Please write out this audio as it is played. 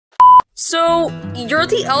So, you're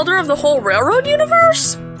the elder of the whole railroad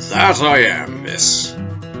universe? That I am, miss.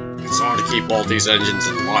 It's hard to keep all these engines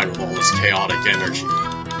in line with all this chaotic energy.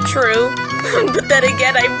 True. But then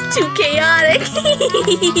again, I'm too chaotic.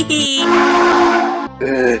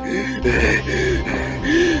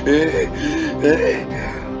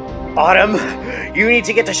 Autumn, you need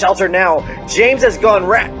to get to shelter now. James has gone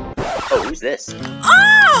Oh, who's this?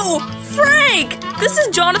 Oh! Frank! This is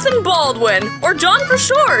Jonathan Baldwin, or John for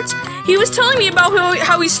short. He was telling me about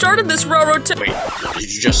how he started this railroad to- Wait, what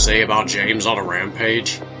did you just say about James on a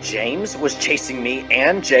rampage? James was chasing me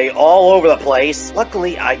and Jay all over the place.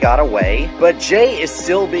 Luckily, I got away, but Jay is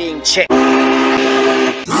still being chased.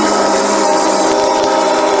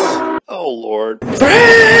 Oh, Lord.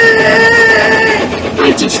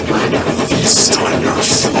 I declare a feast on your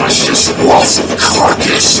flesh, wolf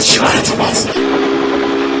carcass, giant wolf.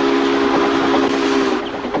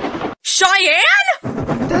 Cheyenne?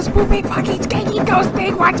 The spoopy fucking skanky ghost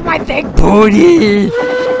thing wants my thick booty!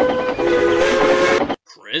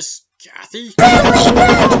 Chris? Kathy?